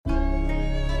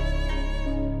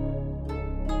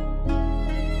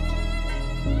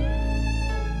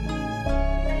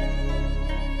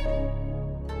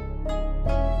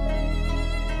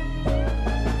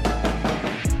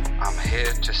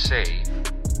to see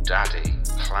Daddy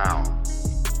Clown.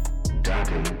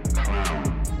 Daddy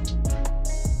Clown.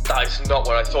 That is not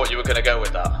where I thought you were going to go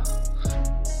with that.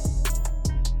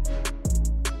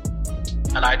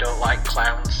 And I don't like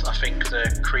clowns. I think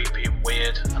they're creepy and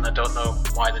weird, and I don't know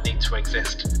why they need to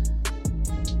exist.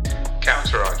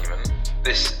 Counter argument.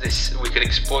 This we could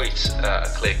exploit a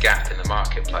clear gap in the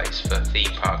marketplace for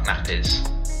theme park nappies.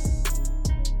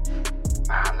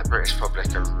 Man, the British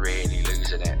public are really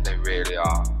losing it. They really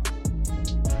are.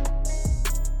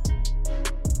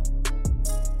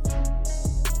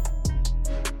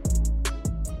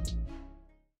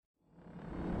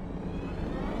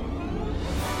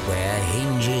 Where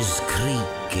hinges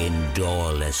creak in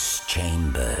doorless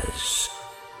chambers,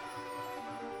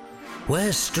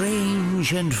 where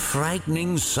strange and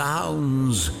frightening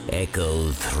sounds echo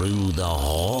through the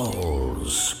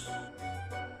halls.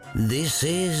 This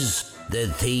is the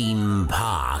Theme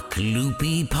Park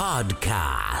Loopy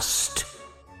Podcast.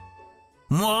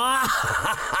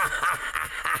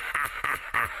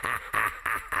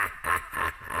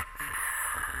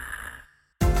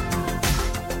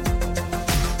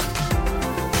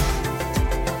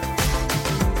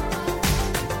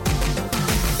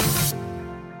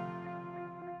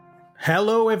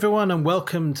 Hello everyone and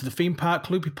welcome to the Theme Park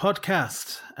Loopy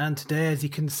Podcast. And today, as you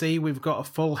can see, we've got a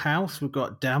full house. We've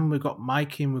got Dan, we've got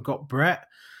Mikey, and we've got Brett.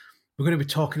 We're going to be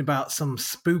talking about some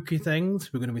spooky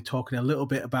things. We're going to be talking a little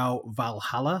bit about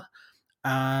Valhalla.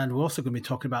 And we're also going to be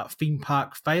talking about theme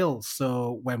park fails.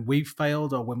 So when we've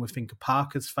failed or when we think a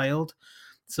park has failed.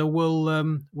 So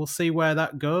we'll see where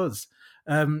that goes.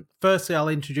 Firstly, I'll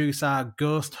introduce our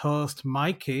ghost host,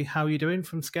 Mikey. How are you doing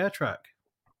from ScareTrack?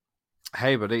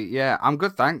 Hey, buddy. Yeah, I'm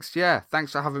good, thanks. Yeah,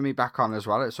 thanks for having me back on as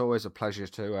well. It's always a pleasure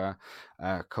to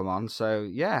come on. So,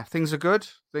 yeah, things are good.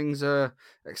 Things are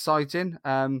exciting.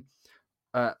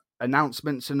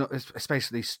 Announcements, and it's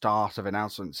basically start of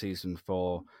announcement season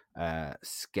for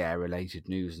scare-related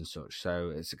news and such.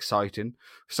 So it's exciting.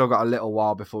 We've still got a little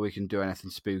while before we can do anything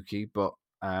spooky, but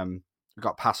we've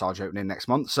got Passage opening next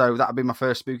month. So that'll be my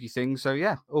first spooky thing. So,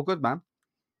 yeah, all good, man.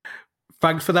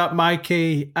 Thanks for that,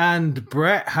 Mikey. And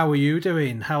Brett, how are you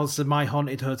doing? How's the My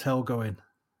Haunted Hotel going?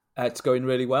 It's going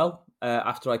really well.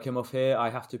 After I come off here, I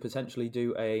have to potentially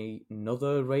do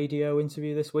another radio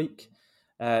interview this week.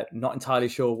 Not entirely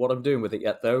sure what I'm doing with it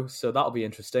yet, though, so that'll be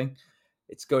interesting.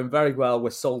 It's going very well.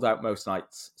 We're sold out most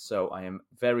nights, so I am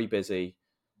very busy.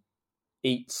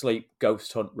 Eat, sleep,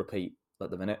 ghost hunt, repeat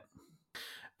at the minute.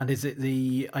 And is it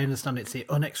I understand it's the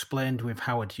Unexplained with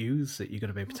Howard Hughes that you're going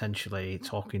to be potentially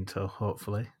talking to,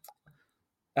 hopefully?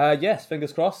 Yes,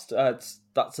 fingers crossed. That's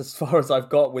as far as I've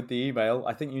got with the email.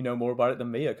 I think you know more about it than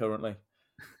me currently.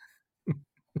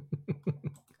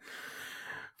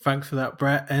 Thanks for that,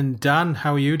 Brett. And Dan,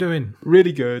 how are you doing?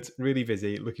 Really good, really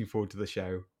busy. Looking forward to the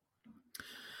show.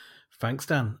 Thanks,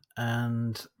 Dan.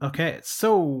 And okay,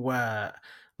 so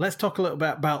let's talk a little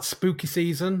bit about spooky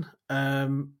season.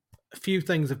 A few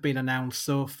things have been announced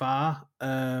so far.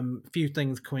 A few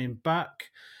things coming back.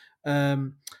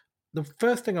 The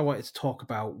first thing I wanted to talk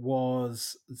about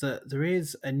was that there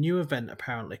is a new event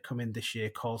apparently coming this year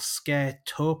called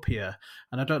Scaretopia.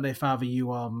 And I don't know if either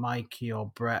you or Mikey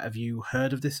or Brett, have you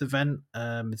heard of this event?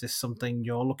 Is this something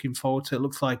you're looking forward to? It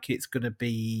looks like it's going to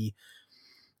be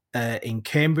in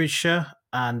Cambridgeshire.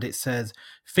 And it says,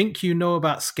 think you know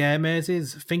about scare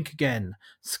mazes? Think again.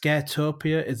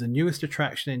 Scaretopia is the newest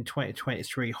attraction in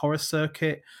 2023 horror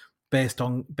circuit based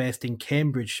in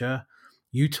Cambridgeshire,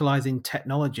 utilising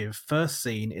technology first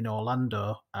seen in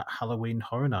Orlando at Halloween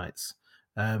Horror Nights.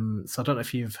 So I don't know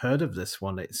if you've heard of this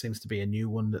one. It seems to be a new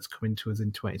one that's coming to us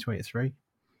in 2023.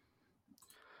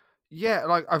 Yeah,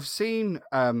 like I've seen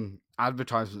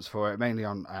advertisements for it, mainly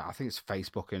on, I think it's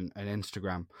Facebook and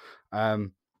Instagram.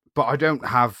 But I don't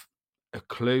have a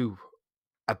clue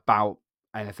about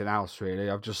anything else, really.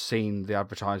 I've just seen the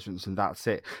advertisements and that's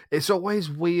it. It's always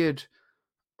weird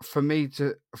for me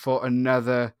for an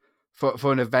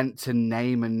event to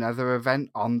name another event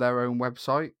on their own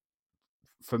website.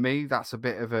 For me, that's a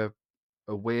bit of a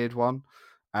weird one.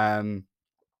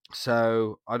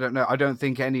 So I don't know. I don't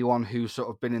think anyone who's sort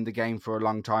of been in the game for a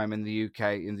long time in the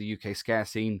UK scare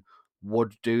scene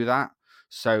would do that.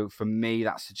 So for me,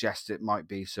 that suggests it might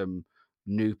be some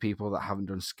new people that haven't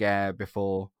done scare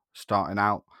before starting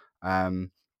out.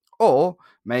 Or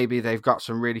maybe they've got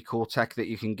some really cool tech that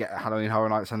you can get at Halloween Horror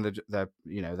Nights, and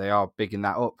they are bigging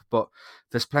that up. But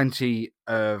there's plenty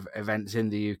of events in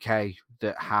the UK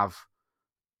that have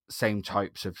same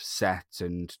types of set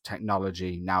and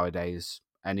technology nowadays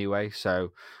anyway.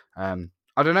 So I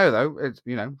don't know though. It's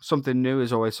something new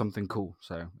is always something cool.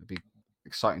 So it'd be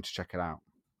exciting to check it out.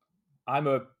 I'm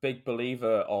a big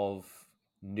believer of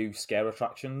new scare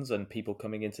attractions and people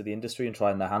coming into the industry and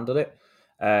trying their hand at it.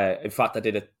 In fact, I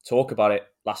did a talk about it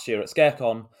last year at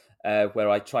ScareCon, where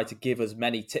I tried to give as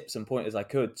many tips and pointers I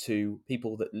could to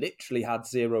people that literally had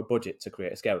zero budget to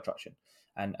create a scare attraction,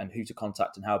 and who to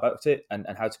contact and how about it, and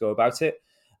how to go about it.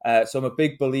 So I'm a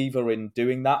big believer in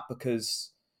doing that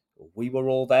because we were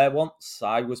all there once.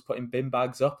 I was putting bin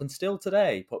bags up and still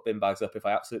today put bin bags up if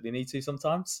I absolutely need to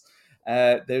sometimes.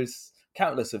 There's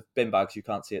countless of bin bags you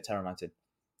can't see at Terror Mountain.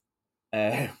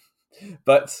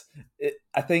 But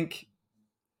I think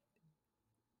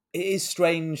it is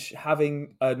strange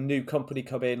having a new company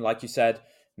come in, like you said,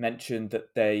 mention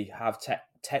that they have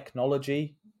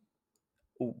technology,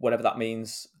 whatever that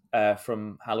means,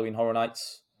 from Halloween Horror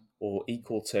Nights or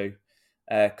equal to,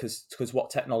 because what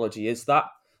technology is that?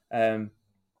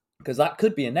 Because that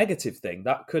could be a negative thing.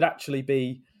 That could actually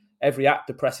be every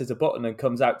actor presses a button and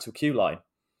comes out to a queue line,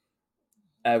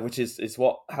 which is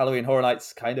what Halloween Horror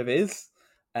Nights kind of is.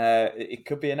 It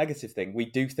could be a negative thing. We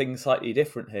do things slightly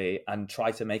different here and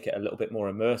try to make it a little bit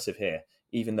more immersive here,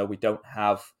 even though we don't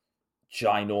have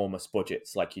ginormous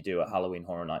budgets like you do at Halloween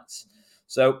Horror Nights.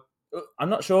 So I'm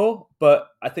not sure, but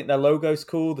I think their logo's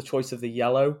cool. The choice of the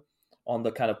yellow on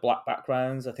the kind of black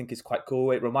backgrounds, I think, is quite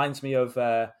cool. It reminds me of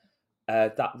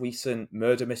that recent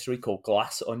murder mystery called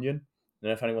Glass Onion. I don't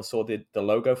know if anyone saw the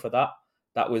logo for that.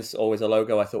 That was always a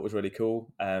logo I thought was really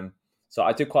cool. So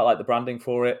I do quite like the branding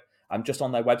for it. I'm just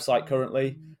on their website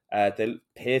currently. They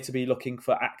appear to be looking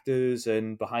for actors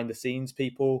and behind the scenes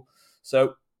people.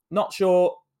 So not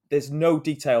sure. There's no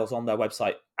details on their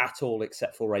website at all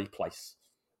except for a place.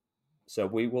 So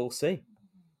we will see.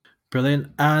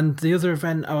 Brilliant. And the other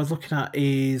event I was looking at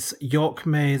is York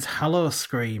May's Hallow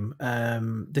Scream.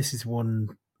 This is one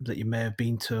that you may have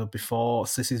been to before.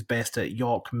 So this is based at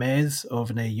York Maze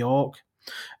over near York.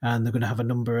 And they're going to have a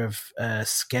number of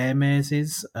scare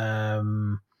mazes.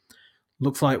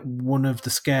 Looks like one of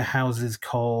the scare houses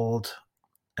called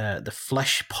the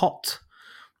Flesh Pot.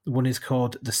 One is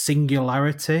called the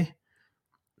Singularity.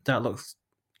 That looks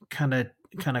kind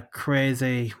of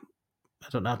crazy. I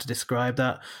don't know how to describe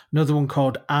that. Another one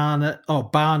called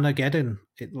Barnageddon.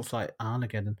 It looks like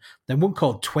Armageddon. Then one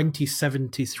called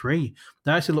 2073.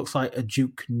 That actually looks like a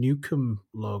Duke Nukem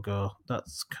logo.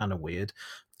 That's kind of weird.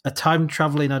 A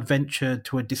time-traveling adventure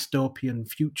to a dystopian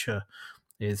future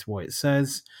is what it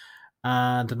says.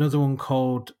 And another one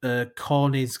called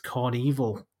Corny's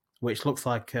Corneval, which looks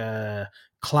like a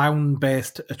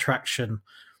clown-based attraction.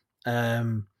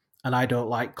 And I don't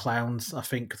like clowns. I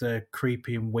think they're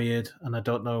creepy and weird, and I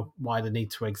don't know why they need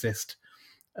to exist.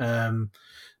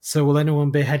 So will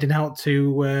anyone be heading out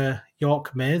to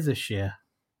York Maze this year?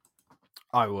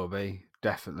 I will be,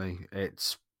 definitely.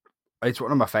 It's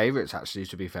one of my favourites, actually,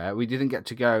 to be fair. We didn't get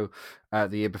to go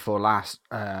the year before last,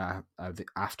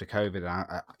 after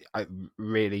COVID. I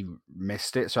really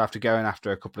missed it. So after going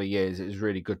after a couple of years, it was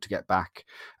really good to get back.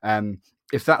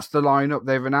 If that's the lineup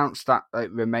they've announced, that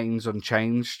it remains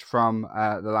unchanged from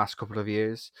the last couple of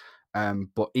years.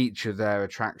 But each of their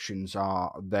attractions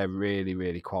they're really,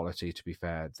 really quality, to be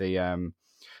fair. The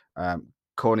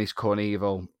Corny's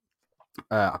Corneval,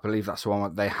 I believe that's the one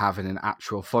that they have in an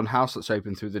actual fun house that's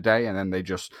open through the day, and then they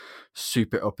just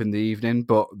soup it up in the evening.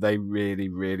 But they really,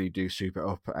 really do soup it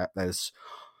up. There's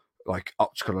like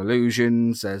optical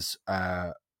illusions. There's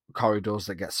corridors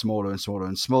that get smaller and smaller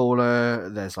and smaller.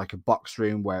 There's like a box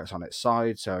room where it's on its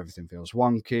side, so everything feels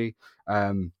wonky.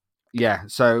 Yeah,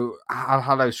 so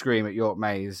Hallow Scream at York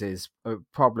Maze is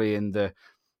probably in the...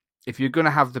 If you're going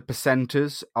to have the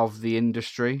percenters of the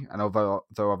industry, and although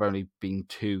I've only been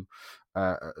to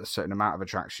a certain amount of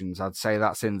attractions, I'd say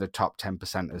that's in the top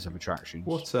 10%ers of attractions.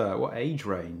 What age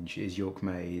range is York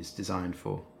Maze designed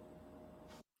for?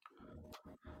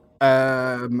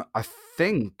 I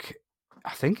think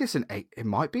it's it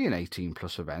might be an 18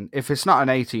 plus event. If it's not an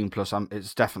 18 plus,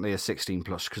 it's definitely a 16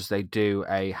 plus, because they do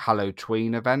a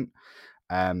Halloween event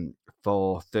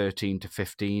for 13 to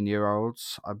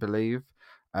 15-year-olds, I believe,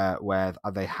 where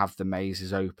they have the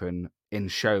mazes open in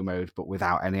show mode but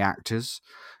without any actors.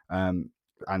 And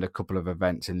a couple of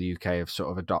events in the UK have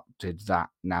sort of adopted that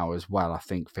now as well. I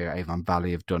think Fear Avon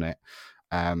Valley have done it,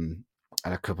 and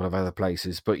a couple of other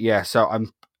places. But yeah, so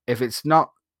if it's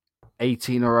not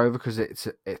 18 or over, because it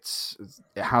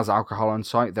has alcohol on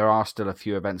site, there are still a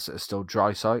few events that are still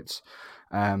dry sites,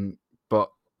 but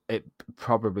it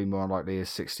probably more likely is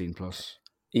 16 plus.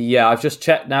 Yeah, I've just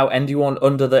checked now. Anyone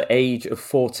under the age of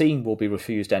 14 will be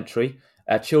refused entry.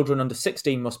 Children under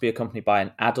 16 must be accompanied by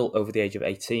an adult over the age of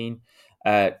 18.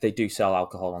 They do sell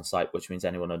alcohol on site, which means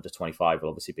anyone under 25 will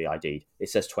obviously be ID'd. It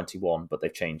says 21, but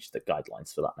they've changed the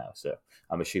guidelines for that now. So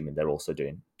I'm assuming they're also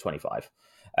doing 25.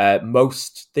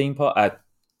 Most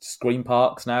screen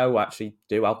parks now actually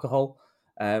do alcohol.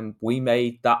 We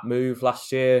made that move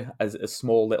last year as a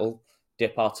small little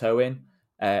dip our toe in,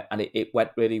 and it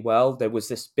went really well. There was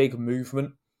this big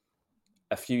movement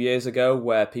a few years ago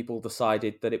where people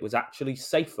decided that it was actually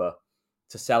safer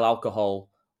to sell alcohol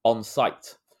on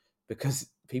site because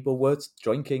people were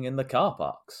drinking in the car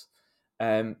parks.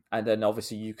 And then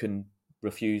obviously you can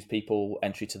refuse people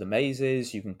entry to the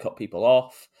mazes, you can cut people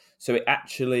off. So it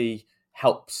actually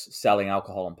helps selling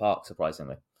alcohol on parks,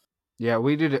 surprisingly. Yeah,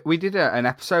 we did an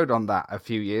episode on that a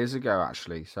few years ago,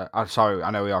 actually. So I'm sorry,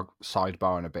 I know we are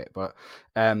sidebarring a bit, but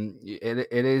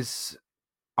it is.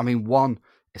 I mean, one,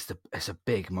 it's a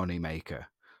big money maker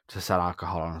to sell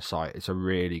alcohol on a site. It's a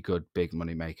really good big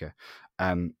money maker.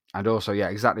 And also, yeah,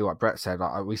 exactly what Brett said.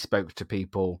 We spoke to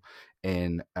people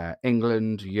in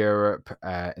England, Europe,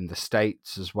 in the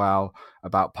States as well,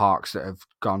 about parks that have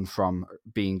gone from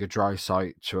being a dry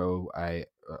site to a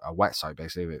wet site,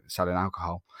 basically selling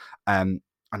alcohol. And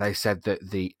they said that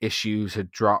the issues had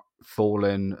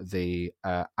fallen, the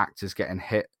actors getting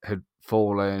hit had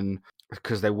fallen,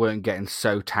 because they weren't getting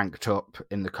so tanked up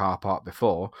in the car park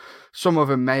before. Some of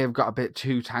them may have got a bit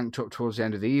too tanked up towards the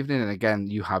end of the evening. And again,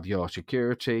 you have your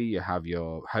security, you have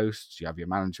your hosts, you have your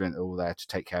management all there to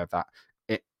take care of that.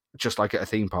 It just like at a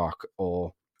theme park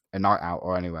or a night out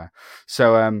or anywhere.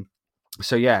 So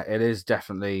yeah, it is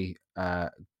definitely,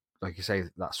 like you say,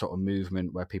 that sort of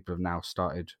movement where people have now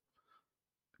started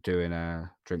doing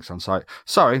drinks on site.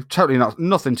 Sorry, totally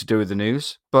nothing to do with the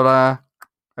news, but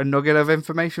a nugget of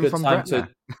information Good from time Brett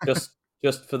to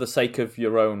just for the sake of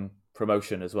your own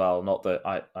promotion as well. Not that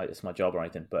I it's my job or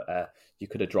anything, but you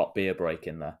could have dropped beer break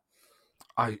in there.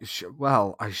 I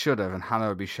should have, and Hannah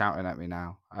would be shouting at me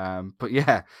now. But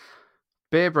yeah,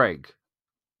 beer break.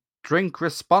 Drink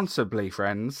responsibly,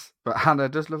 friends. But Hannah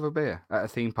does love a beer at a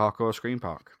theme park or a screen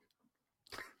park.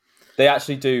 They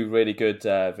actually do really good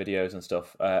videos and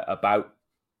stuff about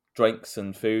drinks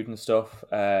and food and stuff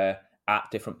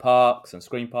at different parks and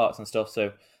screen parks and stuff.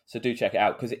 So do check it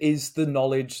out, because it is the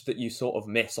knowledge that you sort of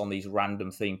miss on these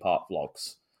random theme park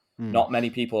vlogs. Not many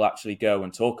people actually go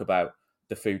and talk about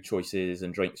the food choices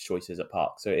and drinks choices at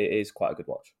parks. So it is quite a good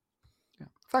watch. Yeah.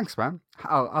 Thanks, man.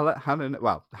 I'll let Hannah know.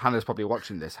 Well, Hannah's probably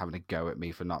watching this, having a go at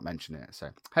me for not mentioning it. So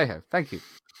hey ho, thank you.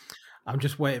 I'm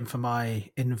just waiting for my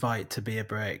invite to be a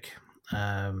break.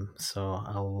 So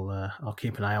I'll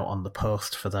keep an eye out on the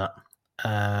post for that.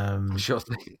 Sure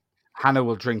thing. Hannah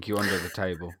will drink you under the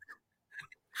table.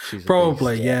 She's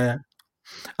probably, yeah.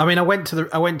 I mean, I went to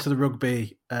the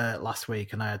rugby last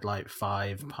week, and I had like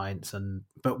 5 pints,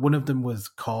 but one of them was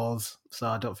Coors, so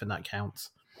I don't think that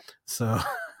counts. So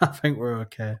I think we're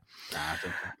okay. Nah, I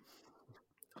don't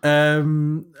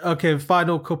think. Okay,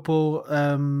 final couple.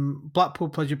 Blackpool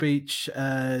Pleasure Beach,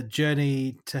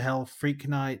 Journey to Hell Freak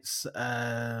Nights.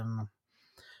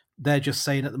 They're just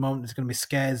saying at the moment there's going to be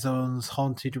scare zones,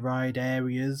 haunted ride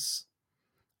areas,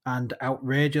 and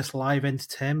outrageous live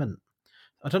entertainment.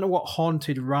 I don't know what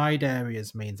haunted ride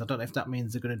areas means. I don't know if that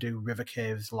means they're going to do River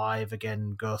Caves live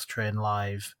again, Ghost Train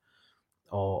live,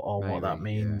 or Maybe, what that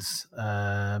means.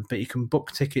 Yeah. But you can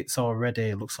book tickets already.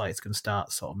 It looks like it's going to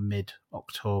start sort of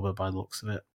mid-October by the looks of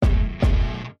it.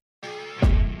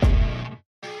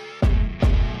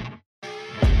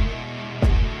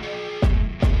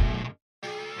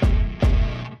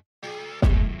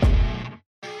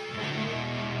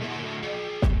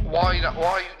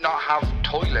 Why not have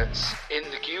toilets in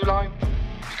the queue line?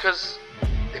 Because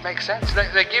it makes sense.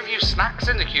 They give you snacks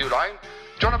in the queue line.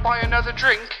 Do you want to buy another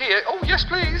drink? Here. Oh, yes,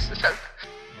 please.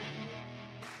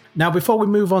 Now, before we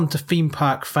move on to theme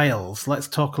park fails, let's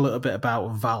talk a little bit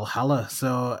about Valhalla.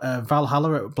 So,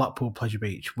 Valhalla at Blackpool Pleasure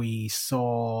Beach, we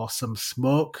saw some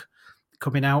smoke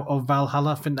coming out of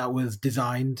Valhalla. I think that was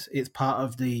designed. It's part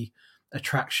of the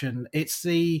attraction. It's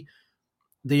the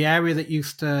area that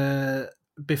used to,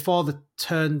 before the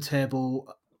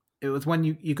turntable, it was when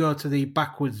you go to the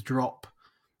backwards drop,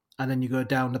 and then you go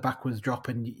down the backwards drop,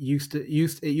 and it used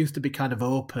to be kind of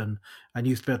open and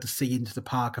used to be able to see into the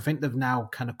park. I think they've now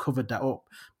kind of covered that up,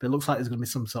 but it looks like there's going to be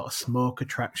some sort of smoke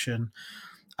attraction.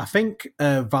 I think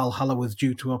Valhalla was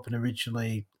due to open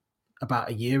originally about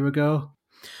a year ago.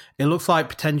 It looks like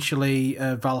potentially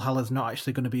Valhalla's not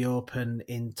actually going to be open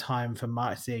in time for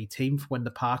March the 18th when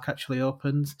the park actually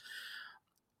opens.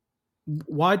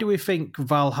 Why do we think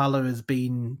Valhalla has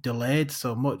been delayed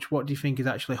so much? What do you think is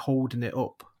actually holding it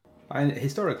up?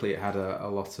 Historically, it had a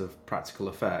lot of practical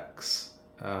effects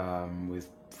with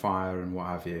fire and what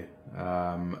have you,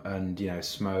 and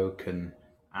smoke and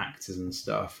actors and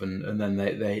stuff, and then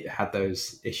they had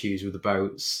those issues with the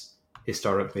boats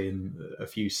historically and a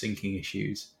few sinking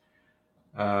issues.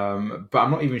 But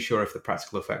I'm not even sure if the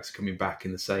practical effects are coming back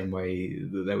in the same way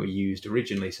that they were used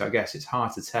originally. So I guess it's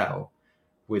hard to tell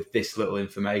with this little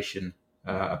information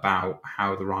about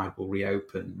how the ride will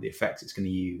reopen, the effects it's going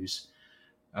to use.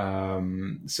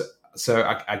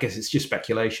 So I guess it's just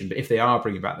speculation. But if they are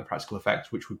bringing back the practical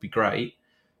effects, which would be great,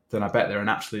 then I bet they're an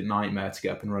absolute nightmare to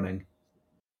get up and running.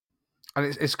 And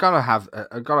it's got to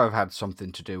have had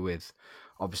something to do with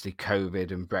obviously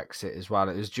COVID and Brexit as well.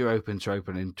 It was due to open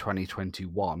in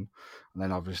 2021, and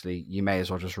then obviously you may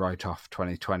as well just write off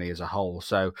 2020 as a whole.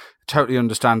 So totally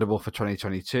understandable for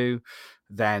 2022.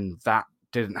 Then that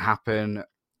didn't happen,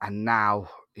 and now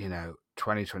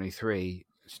 2023.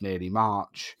 It's nearly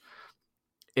March.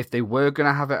 If they were going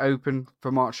to have it open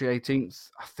for March the 18th,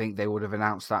 I think they would have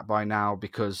announced that by now,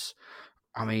 because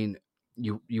I mean,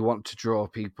 you want to draw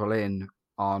people in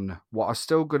on what are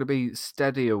still going to be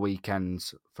steadier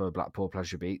weekends for Blackpool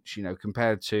Pleasure Beach,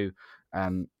 compared to,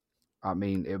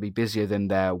 it'll be busier than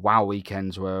their WoW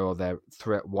weekends were, or their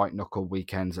White Knuckle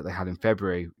weekends that they had in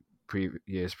February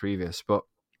years previous. But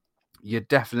you're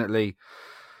definitely,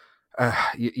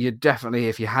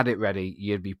 if you had it ready,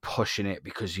 you'd be pushing it,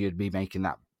 because you'd be making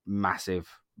that massive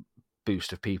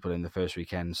boost of people in the first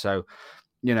weekend. So,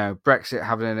 Brexit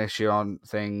having an issue on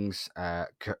things,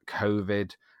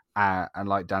 COVID, and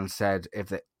like Dan said,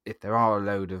 if there are a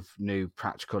load of new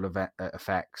practical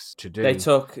effects to do, they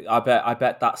took. I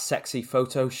bet that sexy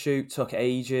photo shoot took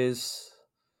ages.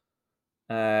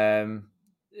 It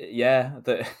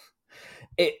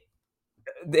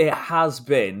has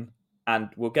been, and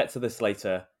we'll get to this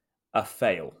later, a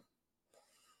fail,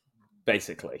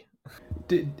 basically.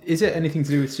 Is it anything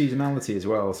to do with seasonality as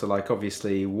well? So, like,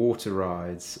 obviously, water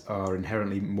rides are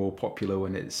inherently more popular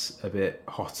when it's a bit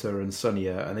hotter and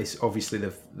sunnier, and this obviously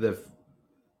they've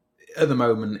at the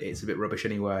moment it's a bit rubbish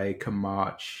anyway. Come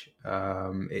March,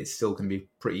 it's still going to be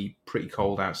pretty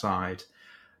cold outside.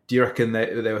 Do you reckon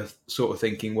they were sort of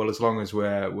thinking, well, as long as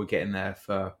we're getting there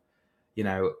for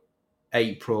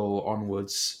April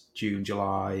onwards, June,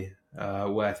 July,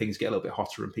 where things get a little bit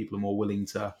hotter and people are more willing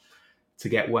to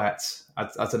get wet. I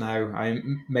don't know.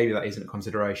 Maybe that isn't a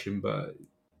consideration, but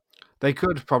they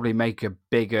could probably make a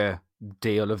bigger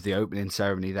deal of the opening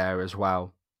ceremony there as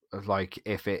well. Like,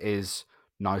 if it is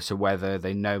nicer weather,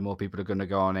 they know more people are going to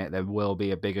go on it. There will be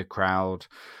a bigger crowd.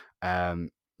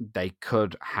 They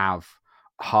could have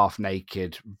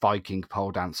half-naked Viking pole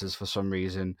dancers for some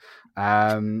reason.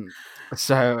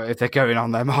 So if they're going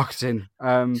on their marketing,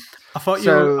 I thought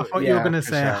you were going to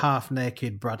say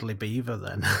half-naked Bradley Beaver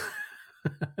then.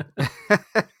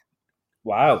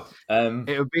 Wow.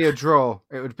 It would be a draw.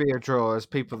 It would be a draw, as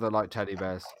people that like teddy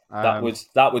bears. That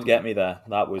would get me there.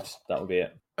 That would be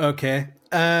it. Okay.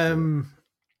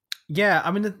 Yeah,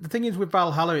 I mean, the thing is with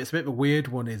Valhalla, it's a bit of a weird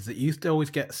one, is that you used to always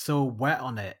get so wet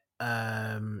on it.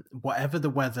 Whatever the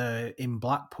weather in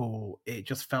Blackpool, it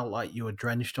just felt like you were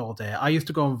drenched all day. I used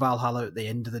to go on Valhalla at the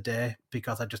end of the day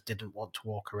because I just didn't want to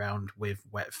walk around with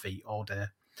wet feet all day.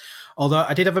 Although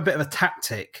I did have a bit of a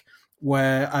tactic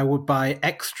where I would buy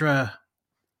extra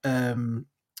cagoules,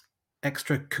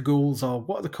 or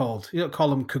what are they called? You don't call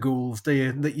them cagoules, do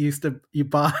you? That you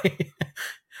buy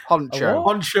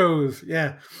ponchos.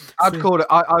 Yeah, I've called them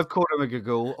a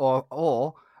gagool,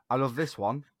 or I love this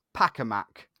one,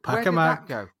 pack-a-mac. Where did that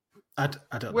go? I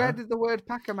don't know. Where did the word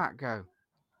pack-a-mac go?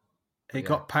 It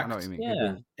got packed. I know what you mean.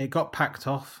 Yeah. It got packed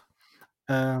off.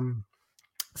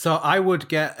 So I would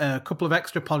get a couple of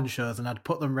extra ponchos and I'd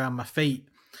put them around my feet.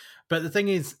 But the thing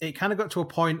is, it kind of got to a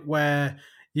point where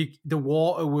the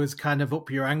water was kind of up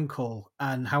your ankle,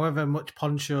 and however much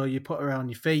poncho you put around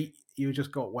your feet, you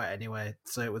just got wet anyway.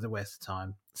 So it was a waste of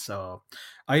time. So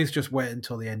I used to just wait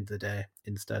until the end of the day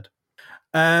instead.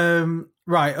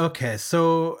 Right, okay.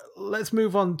 So let's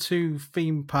move on to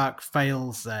theme park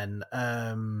fails then.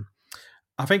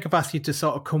 I think I've asked you to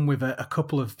sort of come with a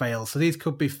couple of fails. So these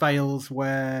could be fails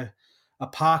where a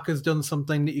park has done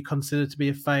something that you consider to be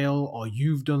a fail, or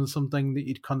you've done something that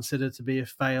you'd consider to be a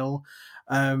fail.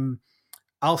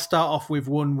 I'll start off with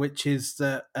one, which is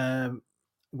that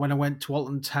when I went to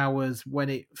Alton Towers, when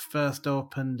it first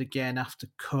opened again after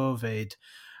COVID,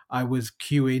 I was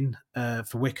queuing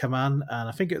for Wicker Man, and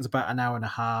I think it was about an hour and a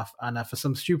half, and I, for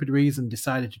some stupid reason,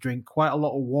 decided to drink quite a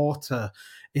lot of water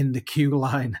in the queue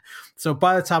line. So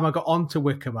by the time I got onto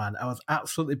Wicker Man, I was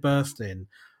absolutely bursting,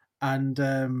 and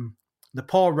the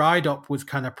poor ride-up was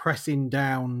kind of pressing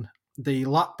down the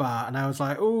lap bar, and I was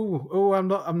like, "Oh, I'm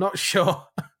not sure."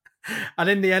 And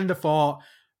in the end, I thought,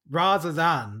 rather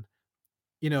than,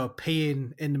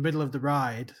 peeing in the middle of the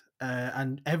ride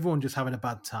and everyone just having a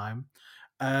bad time,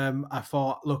 I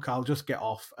thought, look, I'll just get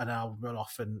off and I'll run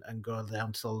off and go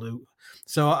down to the loo.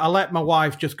 So I let my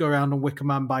wife just go around on Wicker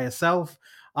Man by herself.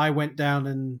 I went down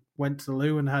and went to the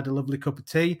loo and had a lovely cup of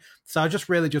tea. So I just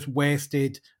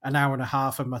wasted an hour and a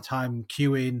half of my time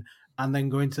queuing and then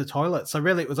going to the toilet. So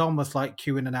really, it was almost like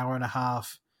queuing an hour and a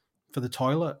half for the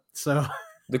toilet. So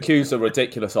The queues are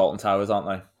ridiculous, Alton Towers, aren't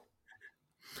they?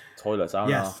 Toilets, hour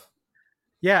and a half.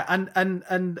 Yeah,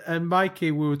 and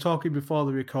Mikey, we were talking before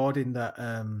the recording that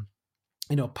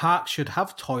parks should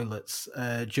have toilets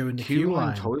during the queue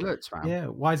line. Toilets, man. Yeah,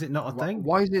 why is it not a thing?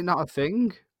 Why is it not a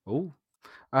thing? Oh,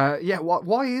 yeah.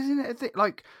 Why isn't it a thing?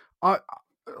 Like, I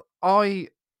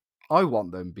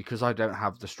want them because I don't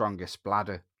have the strongest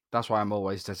bladder. That's why I'm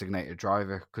always designated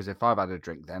driver. Because if I've had a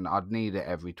drink, then I'd need it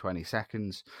every 20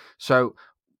 seconds. So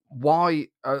why?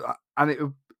 And it,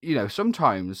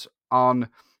 sometimes on,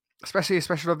 especially a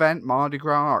special event, Mardi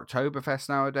Gras, Oktoberfest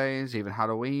nowadays, even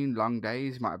Halloween, long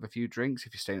days, you might have a few drinks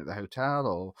if you're staying at the hotel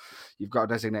or you've got a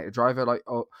designated driver.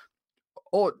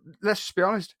 Or let's just be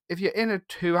honest, if you're in a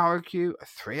 2-hour queue, a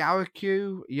 3-hour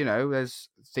queue, there's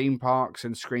theme parks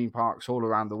and screen parks all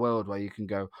around the world where you can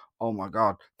go, oh my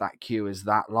God, that queue is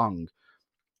that long.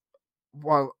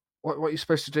 Well, what you're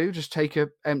supposed to do, just take a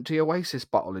empty Oasis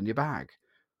bottle in your bag.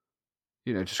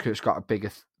 Just because it's got a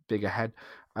bigger head.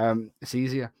 It's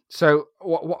easier. So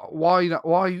why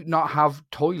not have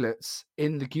toilets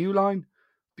in the queue line?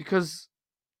 Because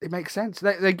it makes sense.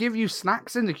 They give you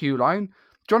snacks in the queue line.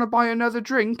 Do you want to buy another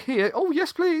drink here? Oh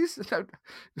yes, please.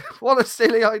 What a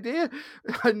silly idea!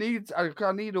 I need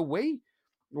a wee.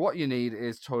 What you need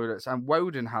is toilets, and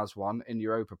Woden has one in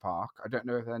Europa Park. I don't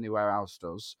know if anywhere else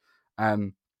does.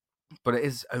 But it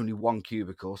is only one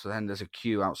cubicle, so then there's a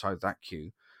queue outside that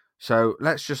queue. So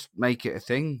let's just make it a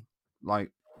thing,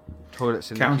 like toilets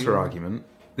in the queue. Counter argument.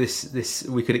 This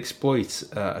we could exploit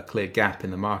a clear gap in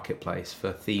the marketplace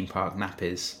for theme park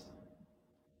nappies.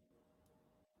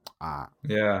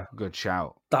 Yeah, good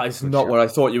shout. That is not where I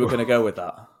thought you were going to go with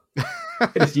that.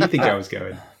 Where did you think I was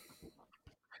going?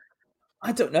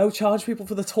 I don't know. Charge people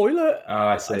for the toilet. Oh,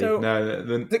 I see. No,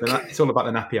 it's all about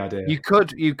the nappy idea. You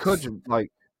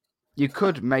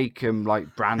could make them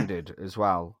like branded as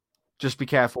well. Just be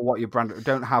careful what you brand.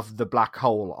 Don't have the black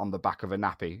hole on the back of a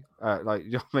nappy. You know what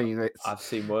I mean? I've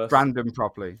seen worse. Brand them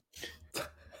properly.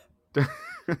 The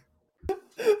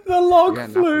log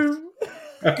flume.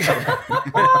 That's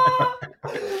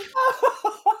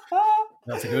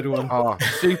a good one. Oh,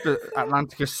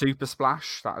 Atlantica Super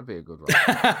Splash. That would be a good one.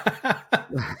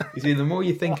 You see, the more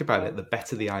you think about it, the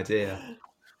better the idea.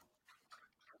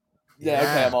 Yeah,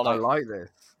 okay, I'm on it. I like this.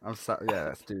 Yeah,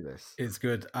 let's do this. It's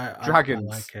good.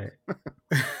 Dragons. I like it.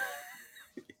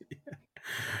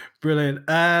 Brilliant.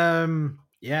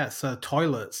 Yeah, so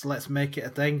toilets, let's make it a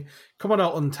thing. Come on,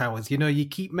 Alton Towers. You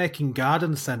keep making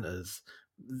garden centres.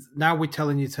 Now we're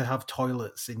telling you to have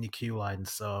toilets in your queue line.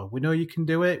 So we know you can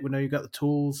do it. We know you got the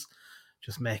tools.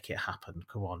 Just make it happen.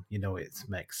 Come on. It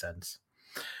makes sense.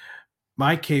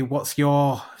 Mikey, what's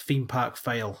your theme park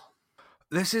fail?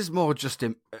 This is more just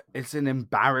it's an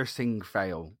embarrassing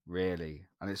fail, really,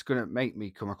 and it's going to make me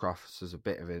come across as a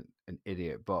bit of an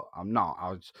idiot, but I'm not.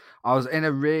 I was in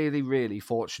a really, really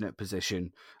fortunate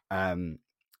position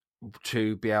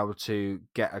to be able to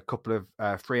get a couple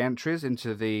of free entries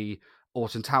into the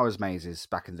Alton Towers mazes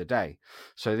back in the day.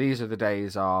 So these are the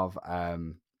days of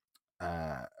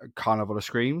Carnival of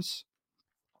Screams.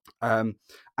 And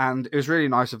it was really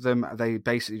nice of them. They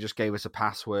basically just gave us a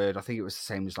password. I think it was the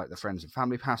same as like the friends and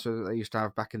family password that they used to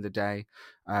have back in the day.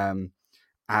 And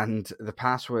the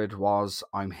password was,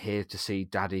 I'm here to see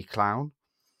Daddy Clown.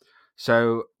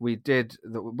 So we did,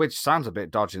 which sounds a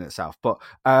bit dodgy in itself, but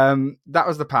that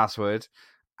was the password.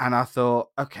 And I thought,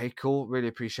 okay, cool. Really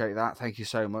appreciate that. Thank you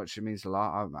so much. It means a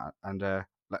lot. And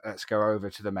let's go over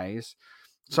to the maze.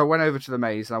 So I went over to the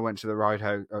maze and I went to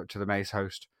the to the maze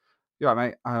host. You all right,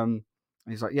 mate? And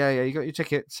he's like, yeah, you got your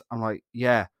tickets? I'm like,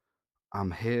 yeah,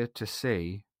 I'm here to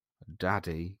see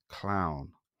Daddy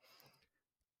Clown.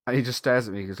 And he just stares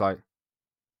at me. He's like,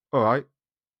 all right,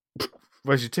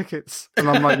 where's your tickets? And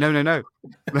I'm like, no,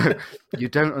 you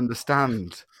don't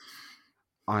understand.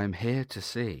 I'm here to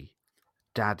see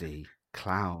Daddy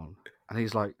Clown. And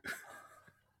he's like,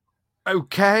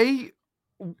 okay,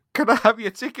 can I have your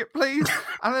ticket, please?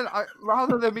 And then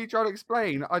rather than me trying to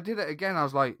explain, I did it again. I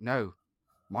was like, no,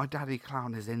 my Daddy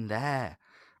Clown is in there.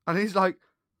 And he's like,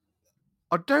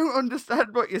 I don't understand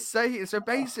what you're saying. So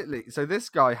basically, this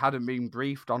guy hadn't been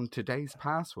briefed on today's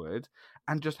password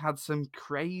and just had some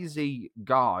crazy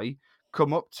guy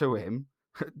come up to him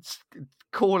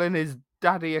calling his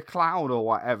daddy a clown or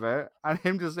whatever, and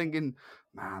him just thinking,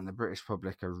 man, the British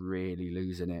public are really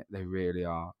losing it. They really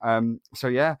are. So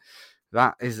yeah,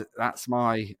 that's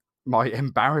my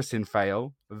embarrassing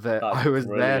fail that That's I was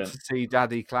there brilliant. to see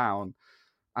Daddy Clown.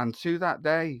 And to that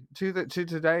day, to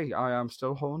today, I am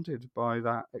still haunted by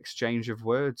that exchange of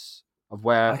words of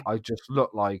where I just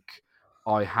looked like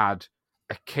I had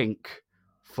a kink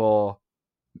for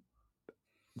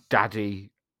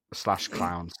daddy /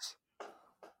 clowns.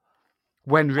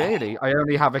 When really, I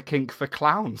only have a kink for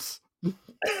clowns. Do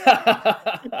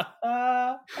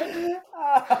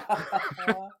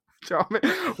you know what I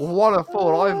mean? What a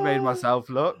fool I've made myself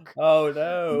look. Oh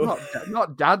no!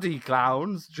 Not daddy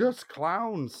clowns, just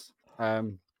clowns.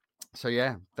 So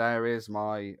yeah, there is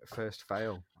my first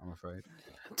fail, I'm afraid.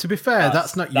 To be fair,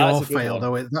 that's not that's your a good fail one.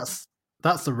 though.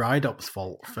 That's the ride up's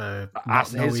fault for not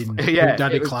That's knowing his, who yeah,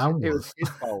 Daddy it was, Clown it was. was his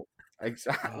fault.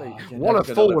 Exactly. Oh, you're what a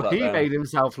never gonna live fool that he down. made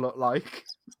himself look like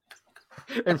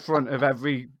in front of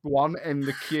everyone in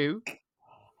the queue.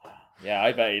 Yeah,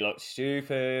 I bet he looks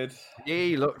stupid.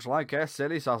 He looks like a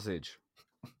silly sausage.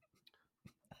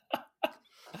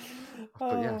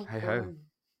 But yeah, hey ho.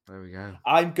 There we go.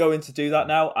 I'm going to do that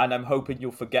now, and I'm hoping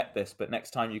you'll forget this, but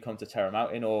next time you come to Terra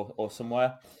Mountain or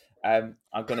somewhere, I'm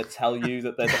going to tell you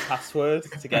that there's a password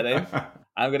to get in.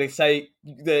 I'm going to say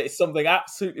that it's something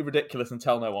absolutely ridiculous and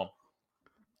tell no one.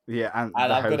 Yeah, and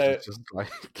And the I'm host gonna- is just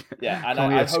like, Yeah, and can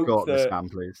we I hope escort this that- man,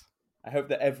 please? I hope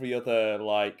that every other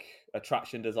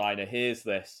attraction designer hears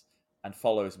this and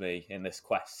follows me in this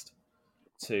quest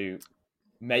to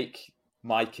make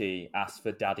Mikey ask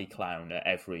for Daddy Clown at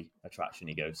every attraction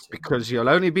he goes to. Because you'll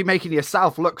only be making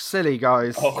yourself look silly,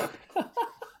 guys. Oh.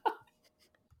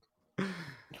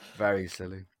 Very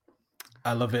silly.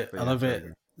 I love it. But I yeah, love very it.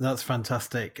 good. That's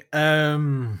fantastic.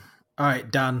 All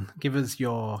right, Dan, give us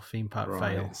your theme park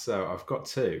fail. Right, so I've got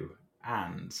two,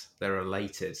 and they're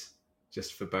related,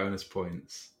 just for bonus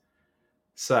points.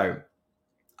 So,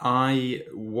 I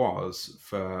was,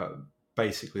 for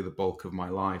basically the bulk of my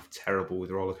life, terrible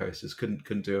with roller coasters. Couldn't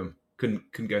do them.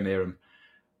 Couldn't go near them.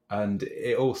 And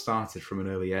it all started from an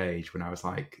early age when I was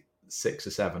like 6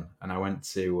 or 7, and I went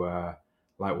to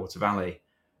Lightwater Valley,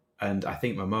 and I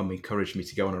think my mum encouraged me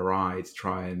to go on a ride,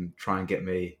 try and get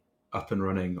me up and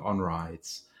running on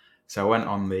rides. So I went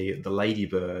on the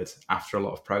Ladybird after a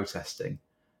lot of protesting,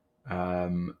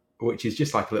 which is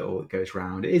just like a little, it goes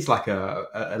round. It is like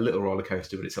a little roller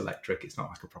coaster, but it's electric. It's not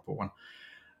like a proper one.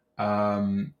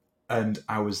 And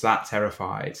I was that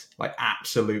terrified, like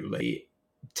absolutely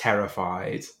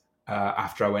terrified,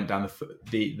 after I went down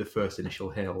the first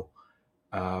initial hill,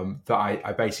 that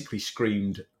I basically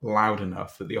screamed loud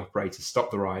enough that the operator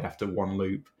stopped the ride after one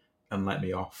loop and let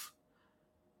me off.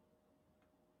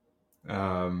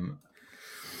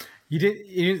 You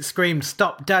didn't scream,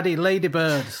 "Stop, Daddy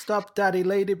Ladybird! Stop, Daddy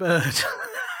Ladybird!"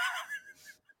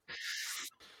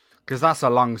 Because that's a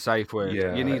long, safe word.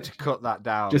 Yeah. You need to cut that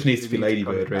down. Just needs to You be need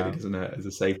cut Ladybird, it really, down. doesn't it, as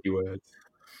a safety word?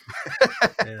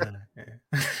 Yeah.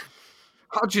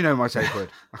 How do you know my safe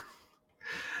word?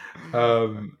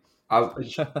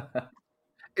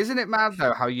 Isn't it mad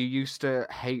though how you used to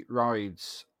hate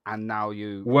rides and now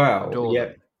you adore yeah.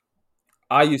 them?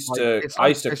 I used to It's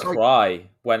like- it's like- cry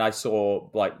when I saw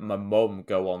my mum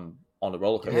go on a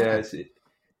roller coaster. Yeah,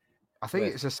 I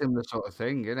think it's a similar sort of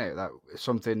thing, isn't it? That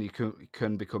something you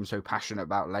can become so passionate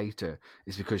about later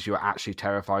is because you were actually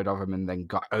terrified of them and then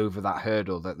got over that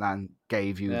hurdle that then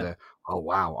gave you the, oh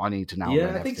wow, I need to now. Yeah,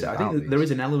 learn I think so. I everything think about there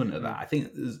these. is an element of that. I think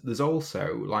there's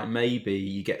also, like, maybe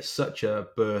you get such a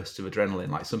burst of adrenaline.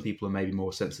 Like, some people are maybe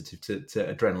more sensitive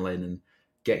to adrenaline and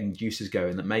getting juices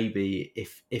going, that maybe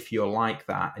if you're like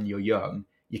that and you're young,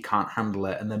 you can't handle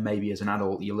it, and then maybe as an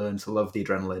adult you learn to love the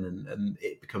adrenaline and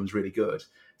it becomes really good.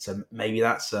 So maybe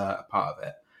that's a part of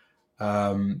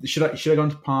it. Should I go on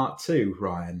to part 2,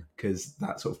 Ryan? Because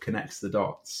that sort of connects the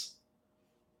dots.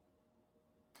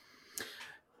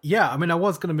 Yeah, I mean, I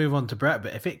was going to move on to Brett,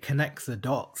 but if it connects the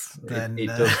dots, then It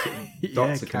does.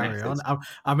 Dots yeah, are carry connected. on.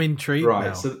 I'm intrigued Right.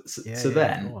 now. So Go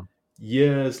then, on.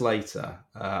 years later,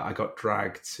 I got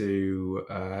dragged to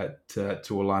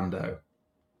Orlando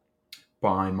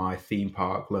by my theme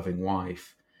park loving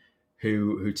wife,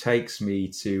 who takes me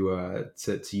to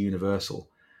Universal,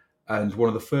 and one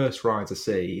of the first rides I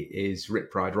see is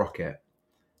Rip Ride Rocket,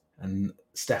 and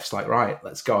Steph's like, right,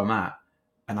 let's go on that.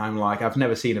 And I'm like, I've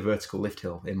never seen a vertical lift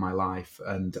hill in my life,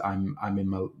 and I'm in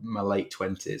my late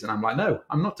 20s, and I'm like, no,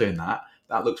 I'm not doing that.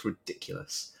 That looks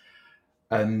ridiculous.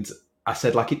 And I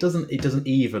said, like, it doesn't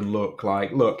even look,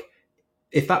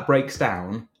 if that breaks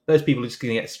down, those people are just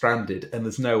going to get stranded, and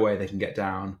there's no way they can get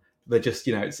down. They're just,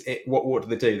 what do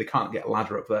they do? They can't get a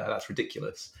ladder up there. That's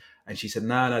ridiculous. And she said,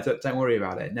 no, don't worry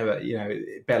about it. Never,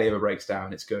 it barely ever breaks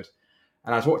down. It's good.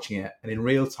 And I was watching it, and in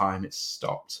real time, it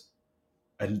stopped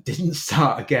and didn't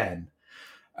start again.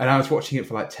 And I was watching it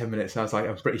for like 10 minutes. And I was like,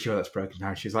 I'm pretty sure that's broken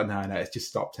down. She was like, no, it's just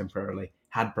stopped temporarily.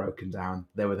 Had broken down.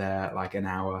 They were there like an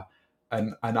hour.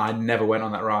 And I never went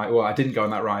on that ride. Well, I didn't go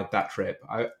on that ride that trip.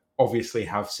 I obviously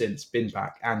have since been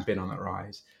back and been on that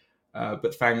ride.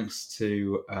 But thanks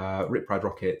to Rip Ride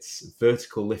Rocket's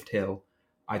vertical lift hill,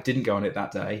 I didn't go on it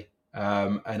that day.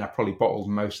 And I probably bottled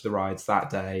most of the rides that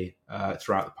day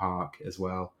throughout the park as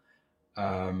well.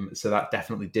 So that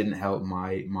definitely didn't help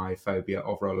my phobia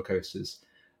of roller coasters.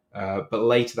 But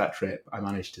later that trip, I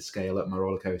managed to scale up my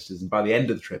roller coasters. And by the end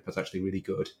of the trip, I was actually really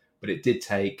good. But it did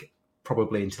take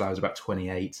probably until I was about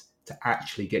 28 to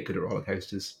actually get good at roller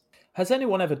coasters. Has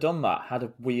anyone ever done that? Had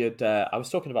a weird... I was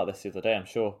talking about this the other day, I'm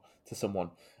sure, to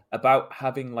someone, about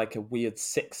having like a weird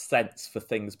sixth sense for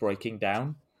things breaking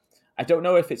down. I don't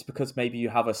know if it's because maybe you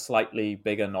have a slightly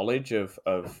bigger knowledge of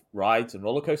rides and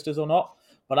roller coasters or not,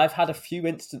 but I've had a few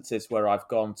instances where I've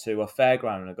gone to a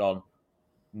fairground and I've gone,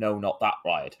 no, not that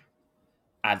ride.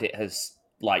 And it has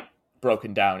like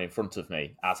broken down in front of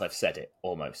me as I've said it,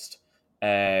 almost.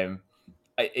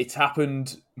 It's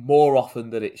happened more often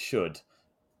than it should.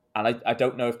 And I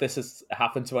don't know if this has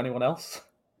happened to anyone else.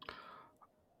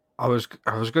 I was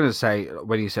going to say,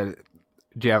 when you said,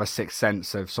 do you have a sixth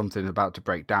sense of something about to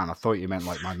break down? I thought you meant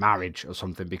like my marriage or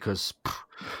something, because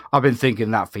I've been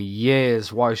thinking that for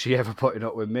years. Why is she ever putting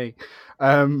up with me?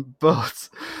 But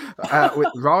with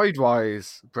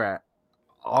ride-wise, Brett,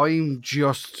 I'm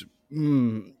just...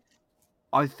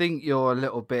 I think you're a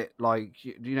little bit like,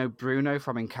 Bruno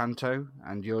from Encanto,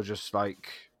 and you're just like,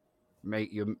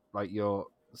 you're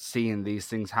seeing these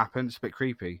things happen. It's a bit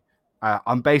creepy.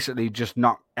 I'm basically just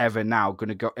not ever now going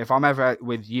to go... If I'm ever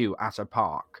with you at a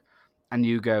park and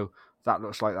you go, that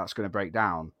looks like that's going to break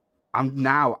down, I'm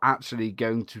now actually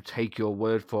going to take your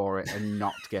word for it and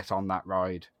not get on that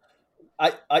ride.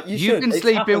 You've been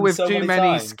sleeping with too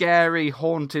many scary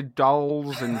haunted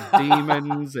dolls and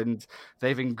demons, and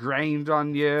they've ingrained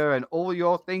on you, and all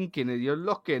you're thinking is you're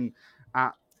looking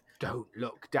at "Don't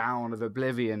look down" of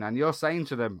Oblivion, and you're saying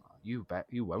to them, "You bet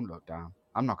you won't look down.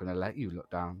 I'm not going to let you look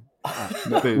down."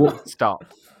 Boom, stop.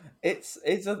 It's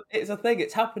a thing.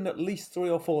 It's happened at least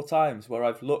 3 or 4 times where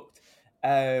I've looked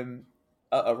at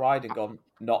a ride and gone,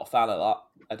 not a fan of that.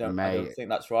 I don't think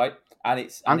that's right.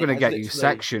 And I'm going to get you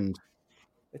sectioned.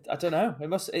 I don't know.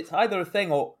 It's either a thing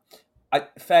or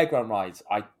fairground rides.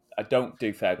 I don't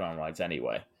do fairground rides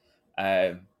anyway.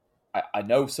 I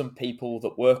know some people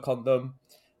that work on them.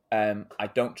 I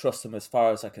don't trust them as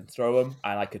far as I can throw them,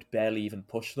 and I could barely even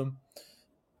push them.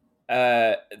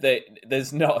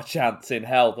 There's not a chance in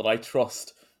hell that I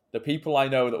trust the people I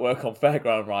know that work on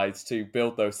fairground rides to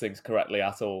build those things correctly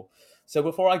at all. So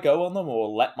before I go on them, or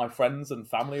let my friends and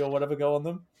family or whatever go on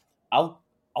them, I'll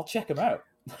check them out.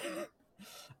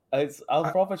 I'll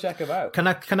proper check them out. Can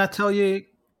I tell you?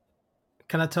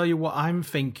 Can I tell you what I'm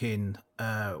thinking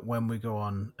when we go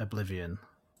on Oblivion?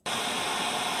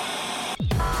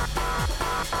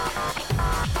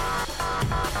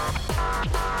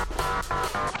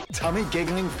 Tummy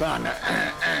giggling fun.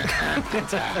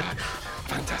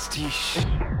 Fantastic.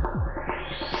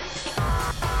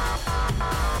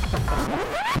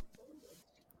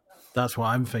 That's what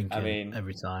I'm thinking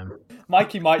every time.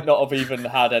 Mikey might not have even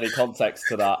had any context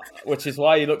to that, which is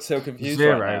why he looks so confused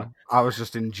right now. I was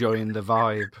just enjoying the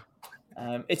vibe.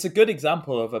 It's a good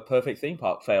example of a perfect theme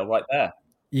park fail right there.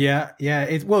 Yeah.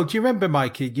 Well, do you remember,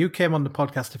 Mikey? You came on the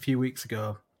podcast a few weeks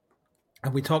ago,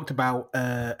 and we talked about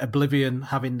Oblivion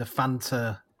having the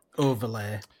Fanta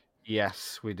overlay.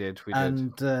 Yes, we did.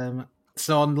 And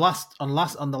so on the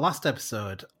last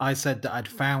episode, I said that I'd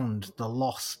found the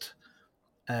lost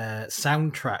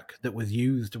soundtrack that was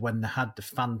used when they had the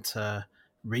Fanta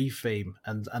re-theme,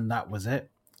 and that was it.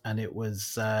 And it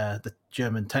was the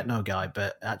German techno guy,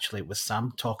 but actually it was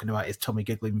Sam talking about his tummy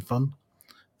giggling fun.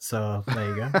 So there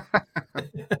you go.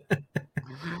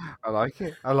 I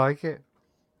like it.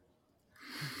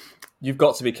 You've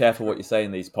got to be careful what you say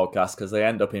in these podcasts, because they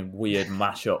end up in weird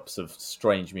mashups of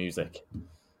strange music.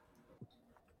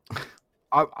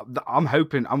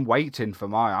 I'm waiting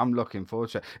for I'm looking forward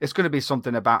to it. It's going to be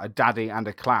something about a daddy and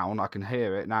a clown. I can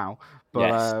hear it now.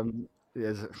 But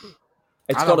yes.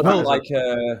 It's got to be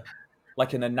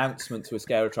like an announcement to a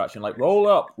scare attraction, like roll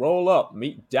up,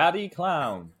 meet Daddy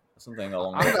Clown. Something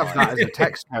along those lines. I'd have that as a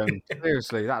text tone.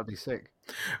 Seriously, that'd be sick.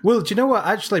 Well, do you know what?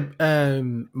 Actually,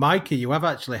 Mikey, you have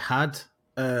actually had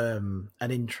an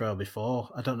intro before.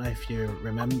 I don't know if you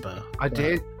remember. I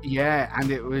did, yeah, and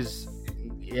it was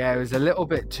Yeah, it was a little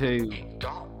bit too It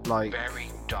got like very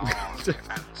dark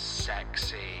and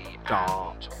sexy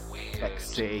dark, and weird.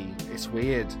 sexy. It's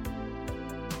weird.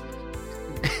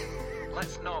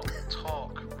 Let's not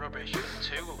talk rubbish for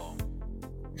too long.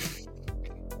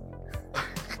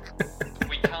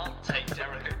 We can't take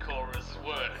Derek Akora's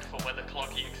word for whether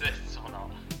cloggy exists or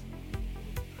not.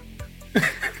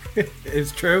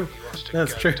 It's true. He wants to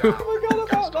That's go true. down. I forgot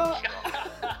about that.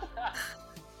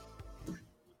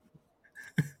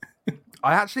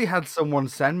 I actually had someone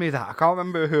send me that. I can't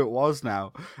remember who it was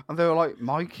now, and they were like,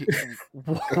 "Mikey,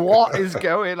 what is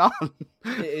going on?"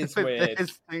 It is with weird.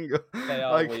 this thing? They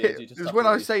are Like, weird. You just it's have when to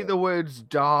I get used say to it. the words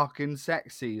 "dark" and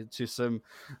 "sexy" to some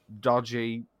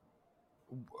dodgy,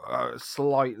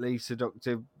 slightly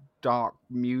seductive, dark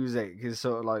music is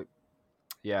sort of like,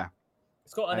 yeah.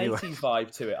 It's got an Anyway. 80s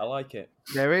vibe to it. I like it.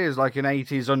 There is like an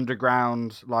 80s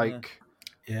underground, like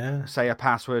Yeah. say a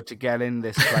password to get in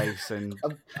this place, and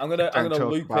I'm gonna Don't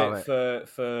talk loop about it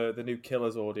for the new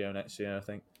Killers audio next year. I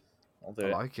think I'll do I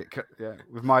it. like it. Yeah,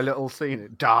 with my little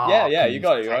scene, dark. Yeah, you and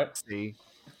got it, right? sexy.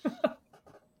 I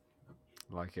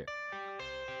like it.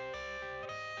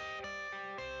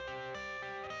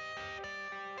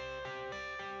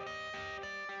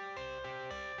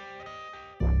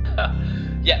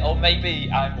 Yeah, or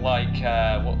maybe I'm like,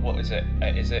 what is it?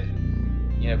 Is it,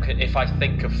 if I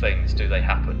think of things, do they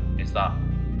happen? Is that,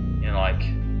 like,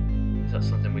 is that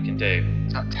something we can do?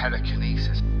 Is that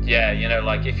telekinesis? Yeah,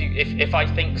 like if I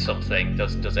think something,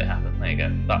 does it happen? There you go.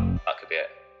 That could be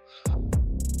it.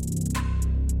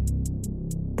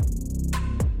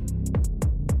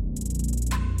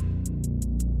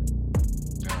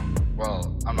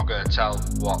 Well, I'm not going to tell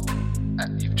what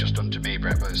you've just done to me,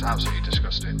 Brett, but it's absolutely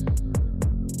disgusting.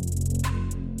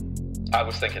 I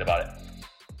was thinking about it.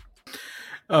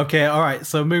 Okay, all right.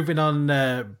 So moving on,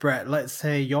 Brett, let's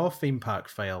say your theme park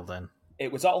fail then.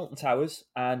 It was at Alton Towers,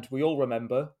 and we all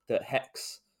remember that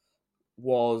Hex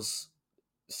was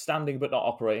standing but not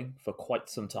operating for quite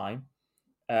some time.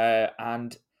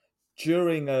 And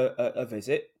during a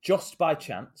visit, just by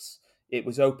chance, it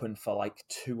was open for like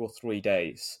 2 or 3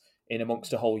 days in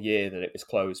amongst a whole year that it was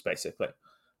closed, basically.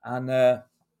 And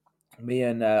me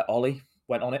and Ollie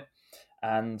went on it,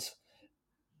 and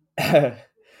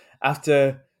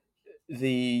after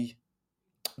the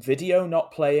video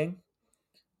not playing,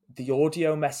 the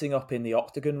audio messing up in the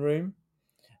Octagon room,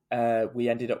 we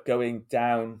ended up going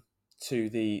down to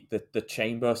the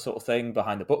chamber sort of thing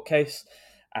behind the bookcase,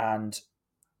 and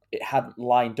it hadn't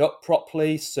lined up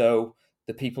properly, so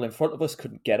the people in front of us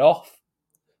couldn't get off.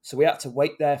 So we had to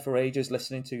wait there for ages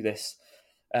listening to this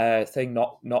thing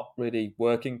not really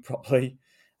working properly.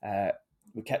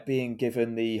 We kept being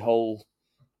given the whole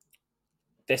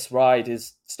 "this ride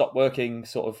is stopped working"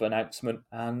 sort of announcement,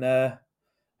 and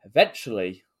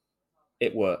eventually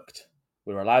it worked.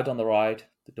 We were allowed on the ride,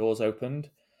 the doors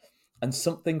opened, and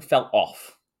something felt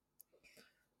off.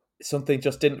 Something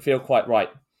just didn't feel quite right.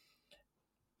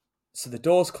 So the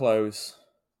doors close,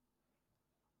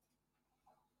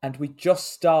 and we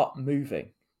just start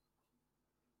moving.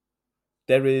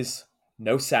 There is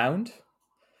no sound.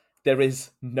 There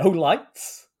is no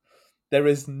lights. There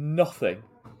is nothing.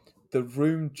 The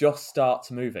room just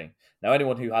starts moving. Now,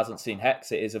 anyone who hasn't seen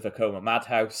Hex, it is a Vekoma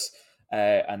madhouse,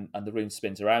 and the room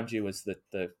spins around you as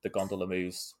the gondola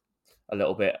moves a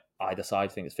little bit either side.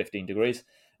 I think it's 15 degrees.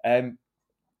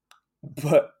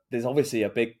 But there's obviously a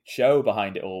big show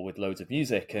behind it all with loads of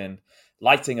music and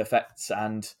lighting effects,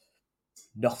 and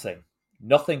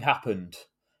nothing happened.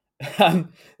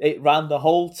 And it ran the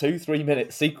whole 2-3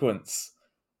 minute sequence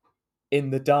in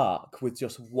the dark with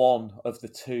just one of the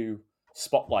 2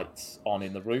 spotlights on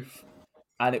in the roof.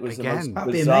 And it was the Again. most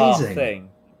That'd be bizarre amazing.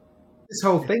 thing. This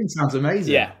whole thing sounds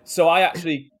amazing. Yeah. So I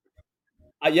actually,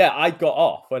 I got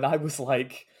off and I was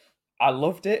like, I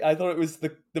loved it. I thought it was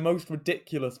the most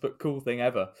ridiculous but cool thing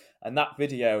ever. And that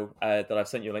video that I've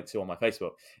sent you a link to on my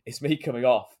Facebook is me coming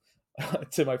off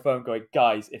to my phone going,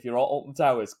 guys, if you're at Alton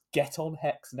Towers, get on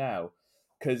Hex now,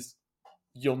 because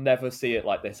you'll never see it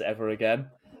like this ever again.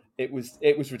 It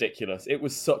was ridiculous. It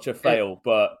was such a fail,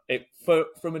 but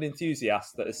from an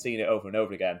enthusiast that has seen it over and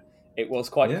over again, it was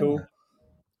quite cool.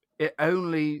 It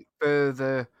only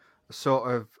further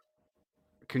sort of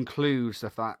concludes the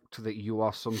fact that you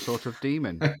are some sort of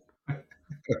demon.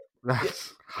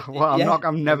 That's well, Yeah,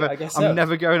 I'm never I guess so. I'm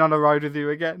never going on a ride with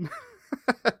you again.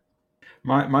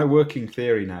 My working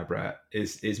theory now, Brett,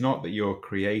 is not that you're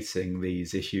creating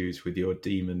these issues with your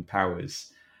demon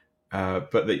powers,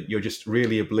 but that you're just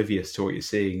really oblivious to what you're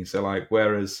seeing. So, like,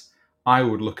 whereas I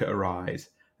would look at a ride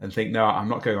and think, no, I'm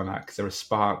not going on that because there are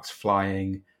sparks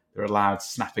flying, there are loud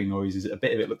snapping noises, a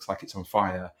bit of it looks like it's on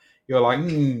fire. you're like,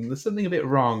 there's something a bit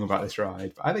wrong about this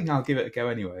ride, but I think I'll give it a go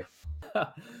anyway.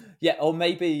 Yeah, or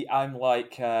maybe I'm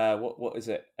like, what is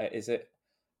it? Is it,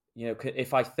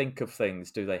 if I think of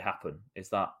things, do they happen? Is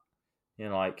that,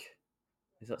 like,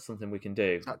 is that something we can do?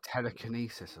 Is that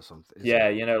telekinesis or something? Is Yeah,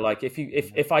 it? like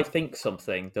if I think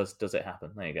something, does it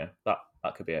happen? There you go.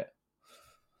 That could be it.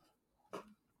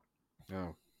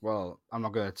 Oh, well, I'm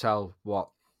not going to tell what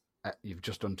you've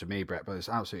just done to me, Brett, but it's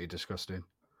absolutely disgusting.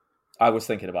 I was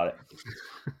thinking about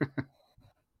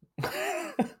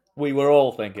it. We were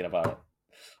all thinking about it.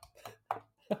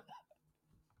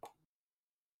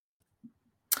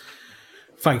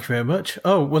 Thank you very much.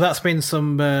 Oh, well, that's been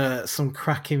some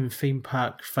cracking theme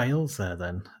park fails there.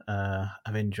 Then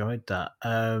I've enjoyed that.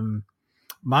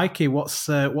 Mikey, what's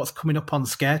coming up on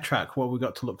Scare Track? What have we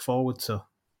got to look forward to?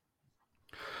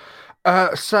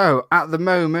 So at the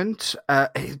moment,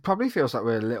 it probably feels like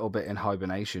we're a little bit in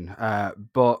hibernation.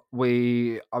 But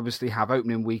we obviously have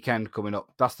opening weekend coming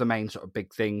up. That's the main sort of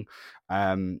big thing.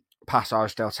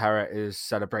 Passage del Terra is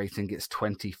celebrating its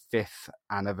 25th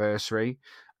anniversary.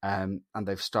 And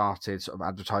they've started sort of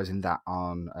advertising that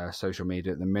on social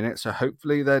media at the minute. So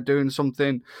hopefully they're doing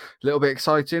something a little bit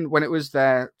exciting. When it was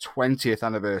their 20th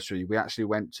anniversary, we actually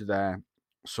went to their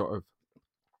sort of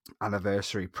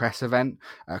anniversary press event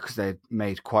because they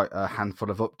made quite a handful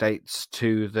of updates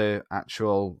to the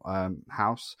actual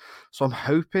house. So I'm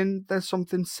hoping there's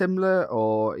something similar,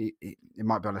 or it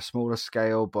might be on a smaller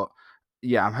scale. But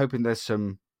yeah, I'm hoping there's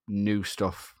some new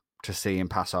stuff to see in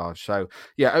Passage. So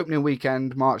yeah, opening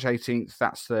weekend, March 18th,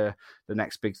 that's the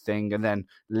next big thing. And then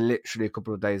literally a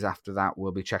couple of days after that,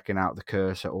 we'll be checking out the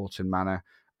Curse at Alton Manor,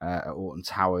 at Alton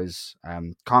Towers.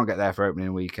 Can't get there for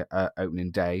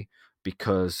opening day,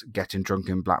 because getting drunk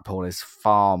in Blackpool is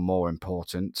far more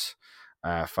important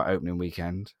for opening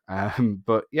weekend.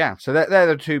 But yeah, so they're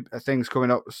the two things coming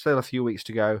up. Still a few weeks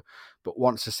to go, but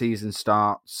once the season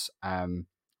starts,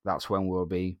 that's when we'll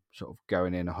be sort of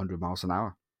going in 100 miles an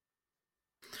hour.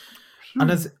 And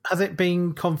has it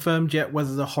been confirmed yet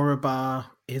whether the horror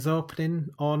bar is opening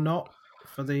or not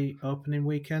for the opening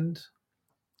weekend?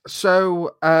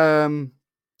 So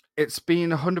it's been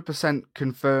 100%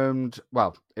 confirmed.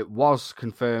 Well, it was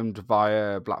confirmed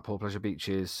via Blackpool Pleasure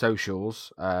Beach's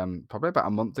socials probably about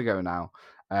a month ago now.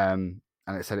 And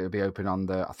it said it would be open on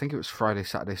I think it was Friday,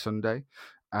 Saturday, Sunday.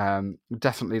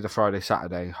 Definitely the Friday,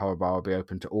 Saturday, horror bar will be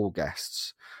open to all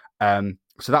guests.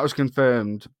 So that was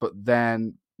confirmed, but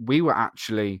then we were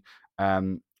actually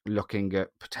looking at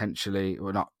potentially,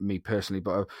 well, not me personally,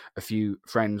 but a few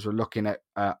friends were looking at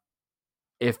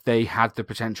if they had the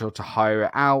potential to hire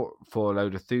it out for a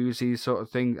load of enthusiasts sort of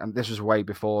thing. And this was way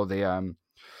before the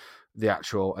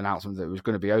actual announcement that it was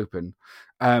going to be open.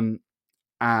 And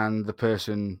the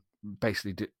person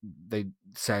basically they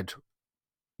said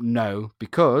no,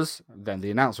 because then the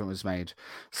announcement was made.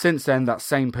 Since then, that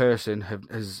same person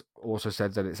has also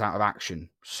said that it's out of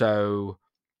action. So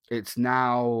it's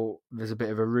now, there's a bit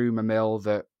of a rumor mill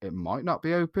that it might not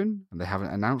be open, and they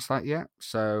haven't announced that yet.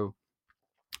 So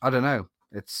I don't know.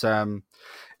 It's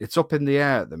up in the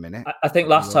air at the minute. I think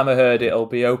last time I heard it'll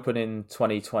be open in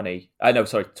 2020.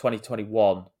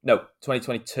 2021. No,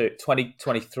 2022,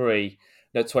 2023.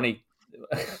 No, 20.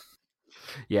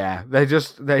 Yeah,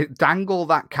 they dangle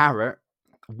that carrot.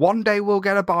 One day we'll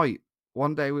get a bite.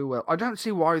 One day we will. I don't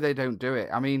see why they don't do it.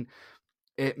 I mean,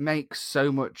 it makes so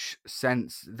much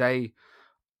sense. They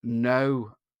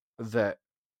know that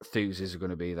enthusiasts are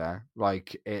going to be there.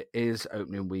 Like, it is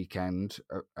opening weekend.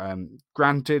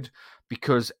 Granted,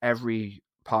 because every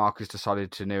park has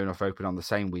decided to near enough open on the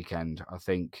same weekend, I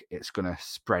think it's going to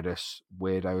spread us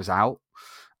weirdos out.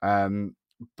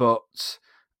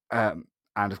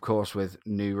 And of course, with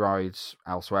new rides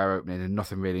elsewhere opening and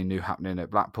nothing really new happening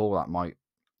at Blackpool, that might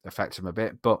affect them a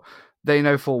bit. But they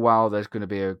know full well there's going to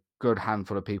be a good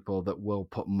handful of people that will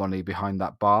put money behind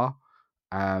that bar.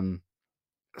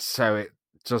 So it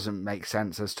doesn't make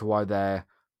sense as to why they're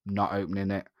not opening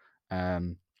it.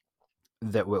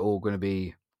 That we're all going to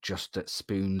be just at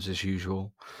Spoons as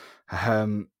usual.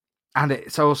 And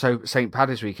it's also St.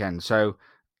 Paddy's weekend, so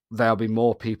there'll be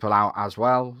more people out as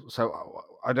well. So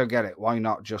I don't get it. Why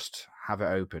not just have it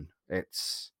open?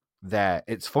 It's there.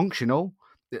 It's functional.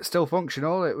 It's still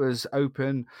functional. It was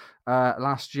open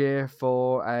last year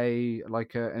for an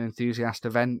enthusiast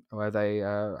event where they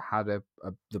had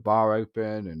the bar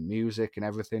open and music and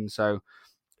everything. So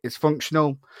it's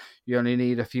functional. You only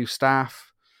need a few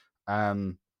staff.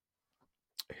 Who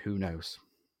knows?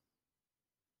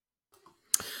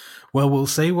 Well, we'll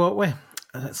see, won't we?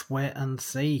 Let's wait and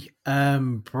see.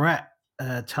 Brett,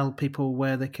 tell people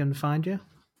where they can find you.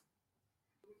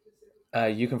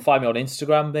 You can find me on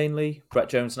Instagram mainly, Brett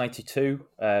Jones92,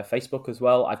 Facebook as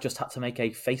well. I've just had to make a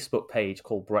Facebook page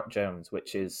called Brett Jones,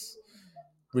 which is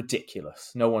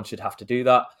ridiculous. No one should have to do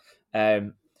that.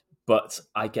 But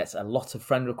I get a lot of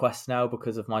friend requests now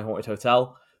because of my haunted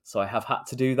hotel. So I have had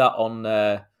to do that on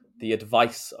the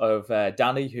advice of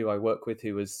Danny, who I work with,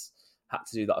 who has had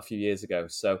to do that a few years ago.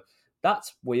 So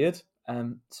that's weird.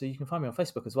 So you can find me on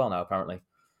Facebook as well now, apparently.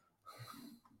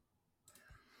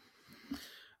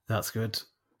 That's good.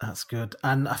 That's good.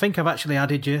 And I think I've actually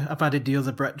added you. I've added the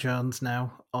other Brett Jones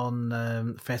now on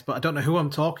Facebook. I don't know who I'm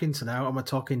talking to now. Am I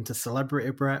talking to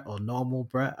celebrity Brett or normal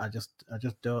Brett? I just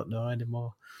don't know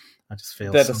anymore. I just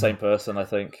feel they're the same person, I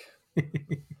think.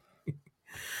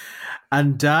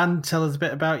 And Dan, tell us a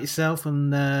bit about yourself,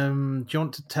 and do you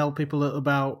want to tell people a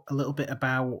little bit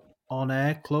about On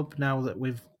Air Club now that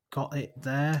we've got it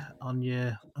there on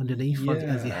your underneath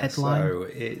as your headline? So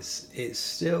it's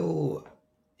still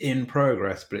in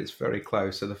progress, but it's very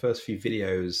close. So the first few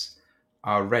videos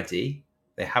are ready.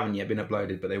 They haven't yet been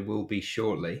uploaded, but they will be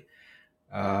shortly.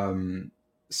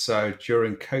 So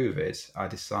during COVID, I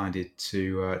decided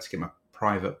to get my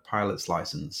private pilot's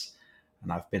license,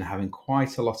 and I've been having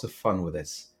quite a lot of fun with it.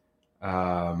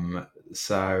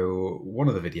 So one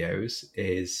of the videos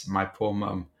is my poor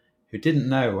mum, who didn't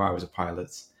know I was a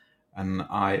pilot, and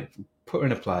I put her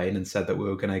in a plane and said that we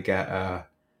were going to get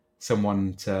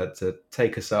someone to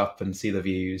take us up and see the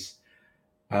views,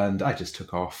 and I just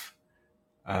took off,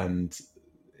 and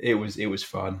it was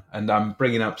fun. And I'm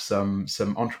bringing up some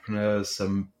entrepreneurs,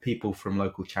 some people from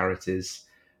local charities,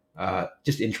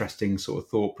 just interesting sort of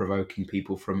thought-provoking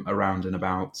people from around and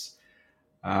about.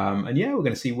 And yeah, we're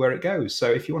going to see where it goes.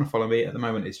 So if you want to follow me, at the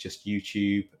moment it's just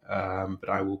YouTube, but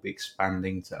I will be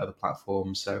expanding to other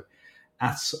platforms. So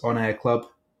at On Air Club,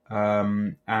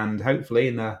 and hopefully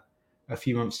in a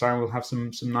few months' time we'll have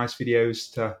some nice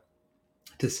videos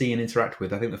to see and interact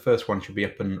with. I think the first one should be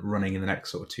up and running in the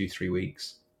next sort of 2-3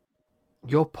 weeks.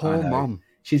 Your poor mum.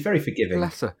 She's very forgiving.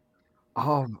 Bless her.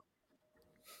 Oh,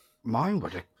 mine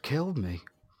would have killed me.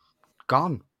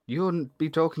 Gone. You wouldn't be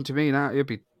talking to me now. You'd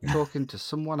be talking to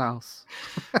someone else.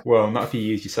 Well, not if you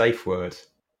use your safe word.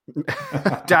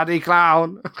 Daddy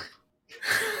clown.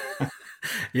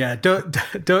 Yeah,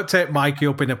 don't take Mikey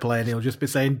up in a plane. He'll just be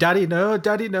saying, "Daddy, no,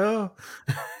 Daddy, no."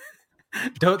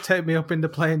 Don't take me up in the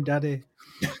plane, Daddy.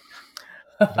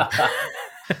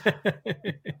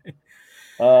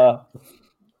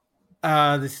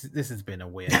 This has been a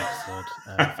weird episode.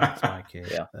 Thanks, Mikey.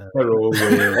 Yeah, they're all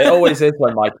weird. It always is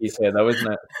when Mikey's here, though,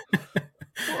 isn't it?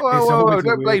 Whoa,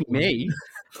 don't blame me.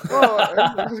 Well,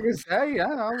 I was going to say,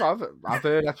 yeah, I've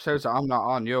heard episodes that I'm not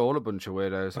on. You're all a bunch of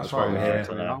weirdos. That's why we're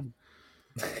here.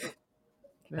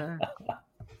 Yeah.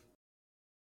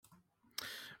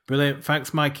 Brilliant.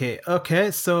 Thanks, Mikey.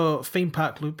 Okay, so Theme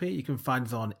Park Loopy, you can find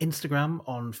us on Instagram,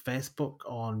 on Facebook,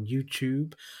 on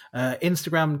YouTube.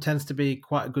 Instagram tends to be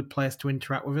quite a good place to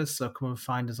interact with us, so come and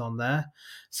find us on there.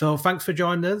 So thanks for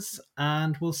joining us,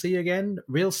 and we'll see you again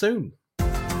real soon.